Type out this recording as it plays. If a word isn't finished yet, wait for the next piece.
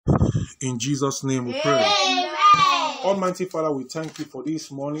In Jesus' name we pray. Amen. Almighty Father, we thank you for this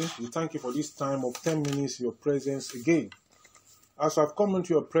morning. We thank you for this time of 10 minutes in your presence again. As I've come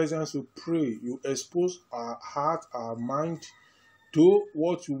into your presence, we pray you expose our heart, our mind to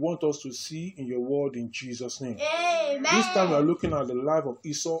what you want us to see in your word in Jesus' name. Amen. This time we are looking at the life of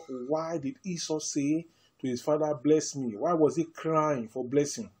Esau. Why did Esau say to his father, bless me? Why was he crying for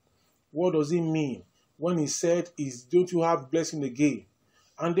blessing? What does it mean when he said, don't you have blessing again?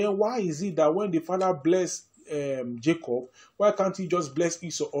 And then why is it that when the father blessed Jacob, why can't he just bless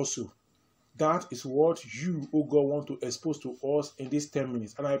Esau also? That is what you, oh God, want to expose to us in these 10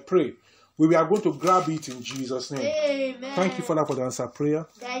 minutes. And I pray we are going to grab it in Jesus' name. Amen. Thank you, Father, for the answer prayer.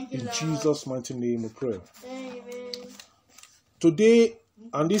 Thank you, In Lord. Jesus' mighty name we pray. Amen. Today,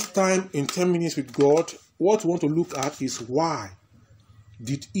 and this time in 10 minutes with God, what we want to look at is why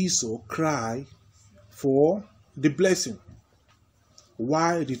did Esau cry for the blessing?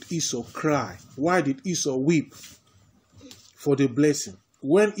 Why did Esau cry? Why did Esau weep for the blessing?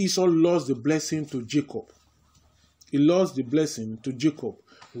 When Esau lost the blessing to Jacob, he lost the blessing to Jacob.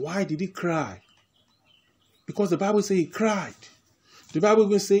 Why did he cry? Because the Bible says he cried. The Bible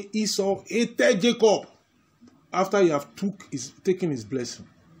even says Esau hated Jacob after he have taken his blessing.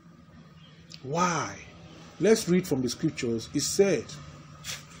 Why? Let's read from the scriptures. It said,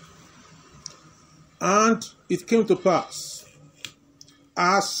 and it came to pass,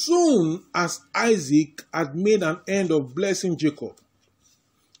 as soon as Isaac had made an end of blessing Jacob,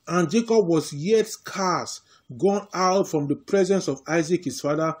 and Jacob was yet scarce gone out from the presence of Isaac his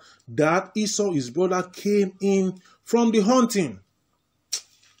father, that Esau his brother came in from the hunting.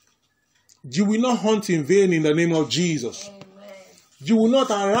 You will not hunt in vain in the name of Jesus. Amen. You will not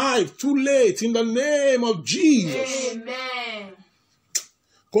arrive too late in the name of Jesus. Amen.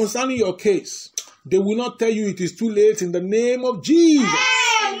 Concerning your case, they will not tell you it is too late in the name of Jesus.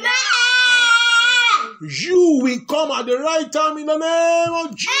 Amen. You will come at the right time in the name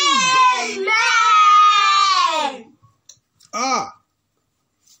of Jesus. Amen.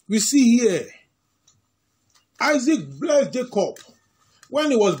 We see here, Isaac blessed Jacob.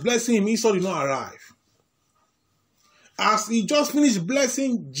 When he was blessing him, Esau did not arrive. As he just finished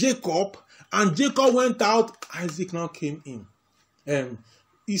blessing Jacob, and Jacob went out, Isaac now came in.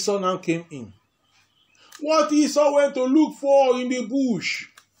 Esau now came in. What Esau went to look for in the bush,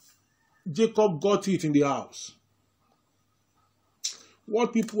 Jacob got it in the house.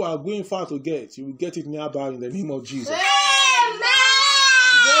 What people are going far to get, you will get it nearby in the name of Jesus. Amen.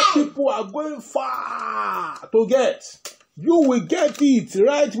 What people are going far to get, you will get it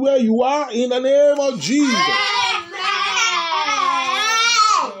right where you are in the name of Jesus. Amen.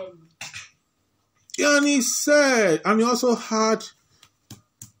 And he said, and he also had,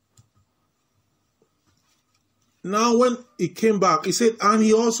 now when he came back, he said, and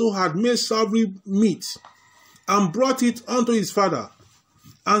he also had made savory meat, and brought it unto his father,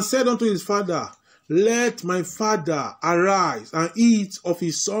 and said unto his father, let my father arise, and eat of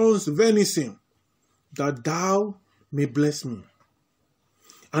his son's venison, that thou may bless me.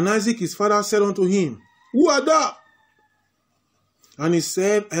 And Isaac his father said unto him, who art thou? And he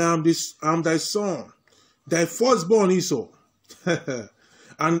said, I am thy son, thy firstborn Esau.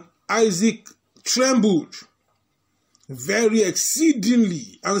 And Isaac trembled very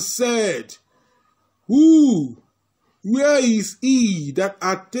exceedingly, and said, where is he that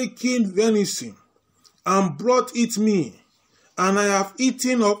hath taken venison, and brought it me? And I have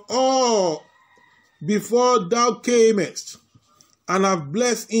eaten of all before thou camest, and have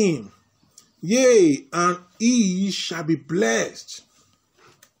blessed him. Yea, and he shall be blessed.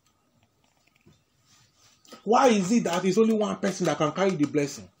 Why is it that it's only one person that can carry the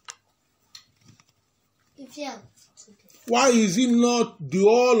blessing? Why is it not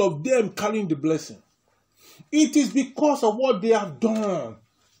all of them carrying the blessing? It is because of what they have done.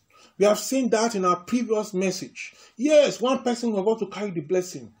 We have seen that in our previous message. Yes, one person will go to carry the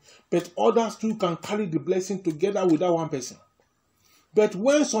blessing, but others too can carry the blessing together with that one person. But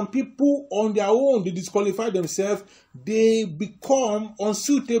when some people on their own, they disqualify themselves, they become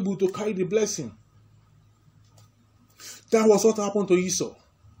unsuitable to carry the blessing. That was what happened to Esau.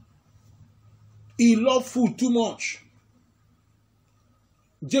 He loved food too much.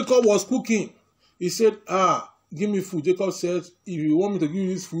 Jacob was cooking. He said, give me food. Jacob said, if you want me to give you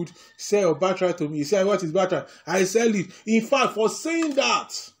this food, sell your birthright to me. He said, what is birthright? I sell it. In fact, for saying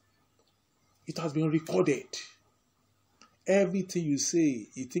that, it has been recorded. Everything you say,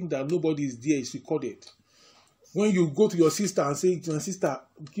 you think that nobody is there, is recorded. When you go to your sister and say, my sister,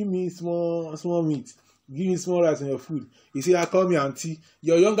 give me small meat. Give me small rice in your food. You say, call me auntie.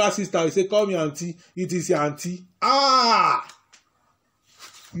 Your younger sister, you say, call me auntie. It is your auntie.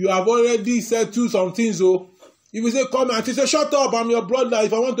 you have already said two some things. Oh, if you say come and say shut up, I'm your brother.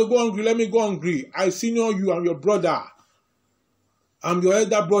 If I want to go hungry, let me go hungry. I senior you, I'm your brother. I'm your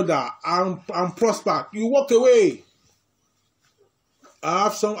elder brother. I'm prospered. You walk away.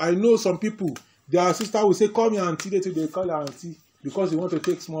 I know some people. Their sister will say, "Come here, auntie." They call her auntie because they want to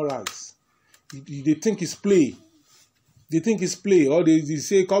take small rice. They think it's play. They think it's play, or they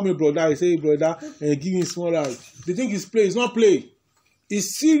say, "Call me brother." I say, "Brother," and give me small rice. They think it's play. It's not play.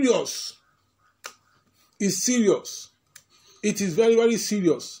 It's serious. It's serious. It is very, very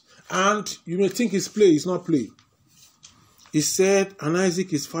serious. And you may think it's play. It's not play. He said, and Isaac,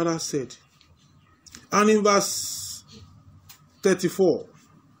 his father, said, and in verse 34,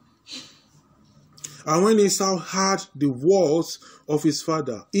 and when Esau heard the words of his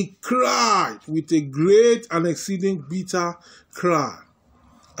father, he cried with a great and exceeding bitter cry,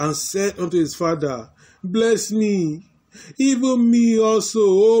 and said unto his father, bless me, even me also,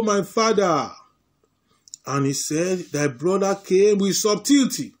 O my father. And he said, thy brother came with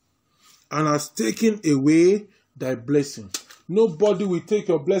subtlety, and has taken away thy blessing. Nobody will take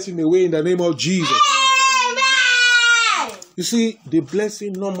your blessing away in the name of Jesus. Amen. You see, the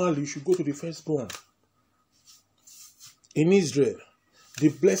blessing normally should go to the firstborn. In Israel, the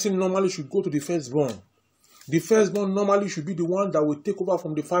blessing normally should go to the firstborn. The firstborn normally should be the one that will take over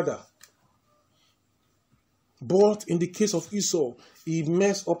from the father. But in the case of Esau, he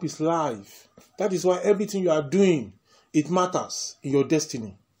messed up his life. That is why everything you are doing, it matters in your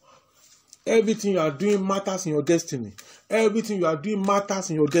destiny. Everything you are doing matters in your destiny. Everything you are doing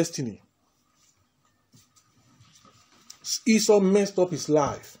matters in your destiny. Esau messed up his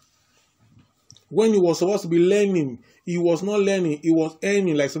life. When he was supposed to be learning, he was not learning, he was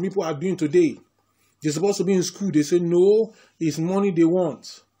earning like some people are doing today. They're supposed to be in school. They say, no, it's money they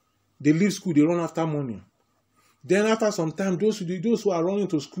want. They leave school, they run after money. Then after some time, those who are running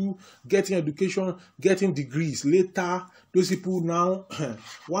to school, getting education, getting degrees, later, those people now,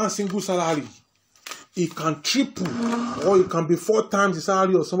 one single salary, it can triple or it can be 4 times the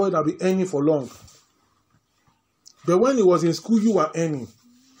salary of somebody that will be earning for long. But when he was in school, you were earning.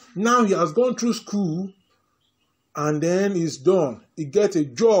 Now he has gone through school and then he's done. He gets a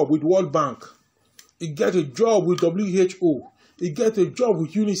job with World Bank. He gets a job with WHO. He gets a job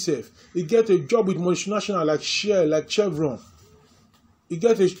with UNICEF. He gets a job with multinational like Shell, like Chevron. He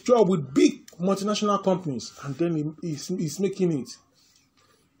gets a job with big multinational companies. And then he's making it.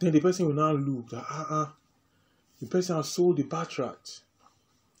 Then the person will now look. The person has sold the birthright.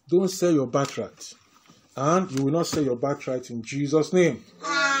 Don't sell your birthright. And you will not sell your birthright in Jesus' name.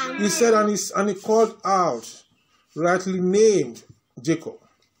 He said, and he called out, rightly named Jacob,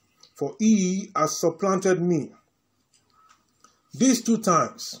 for he has supplanted me. These 2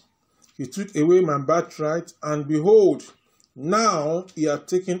 times he took away my birthright, and behold, now he hath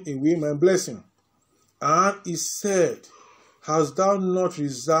taken away my blessing. And he said, hast thou not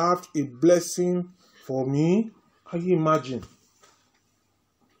reserved a blessing for me? Can you imagine?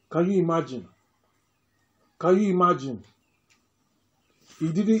 Can you imagine? Can you imagine?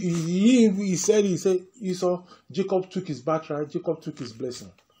 He said, Esau, Jacob took his birthright, Jacob took his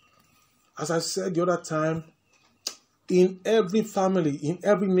blessing. As I said the other time, in every family, in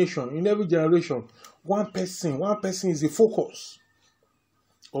every nation, in every generation, one person is the focus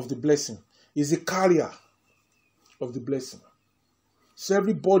of the blessing, is the carrier of the blessing. So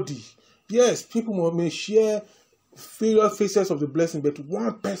everybody, yes, people may share various faces of the blessing, but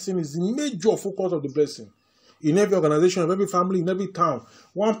one person is the major focus of the blessing. In every organization, of every family, in every town,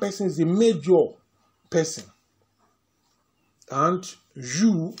 one person is the major person. And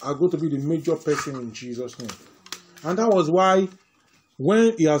you are going to be the major person in Jesus' name. And that was why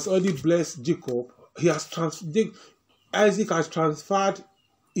when he has already blessed Jacob, Isaac has transferred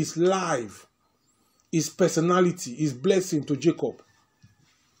his life, his personality, his blessing to Jacob.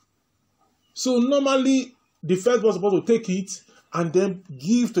 So normally, the first was supposed to take it and then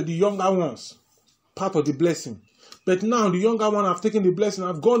give to the younger ones part of the blessing. But now the younger one have taken the blessing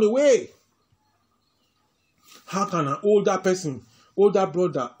and have gone away. How can an older person, older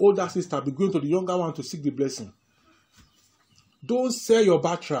brother, older sister be going to the younger one to seek the blessing? Don't sell your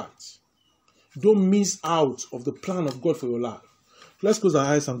birthright. Don't miss out of the plan of God for your life. Let's close our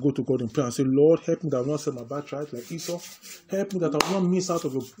eyes and go to God in prayer and say, Lord, help me that I will not sell my birthright like Esau. Help me that I will not miss out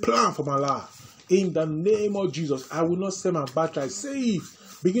of your plan for my life. In the name of Jesus, I will not sell my birthright. Say it.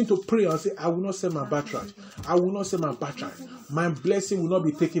 Begin to pray and say, I will not sell my birthright. I will not sell my birthright. My blessing will not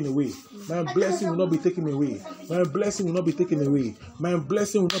be taken away. My blessing will not be taken away. My blessing will not be taken away. My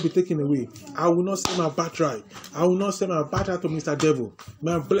blessing will not be taken away. I will not sell my birthright. I will not sell my birthright to Mr. Devil.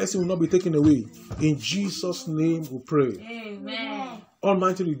 My blessing will not be taken away. In Jesus' name we pray. Amen.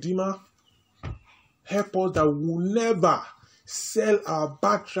 Almighty Redeemer, help us that we will never sell our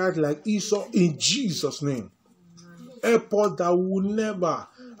birthright like Esau in Jesus' name. Help us that we will never,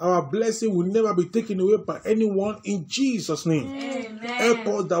 our blessing will never be taken away by anyone in Jesus' name. Amen. Help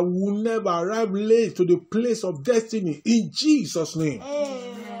us that we will never arrive late to the place of destiny in Jesus' name.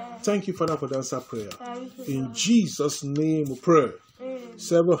 Amen. Thank you, Father, for the answer prayer. In Jesus' name we pray.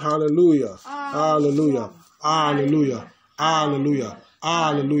 Seven hallelujah. Hallelujah. Hallelujah. Hallelujah.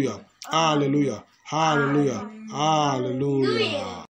 Hallelujah. Hallelujah. Hallelujah. Hallelujah.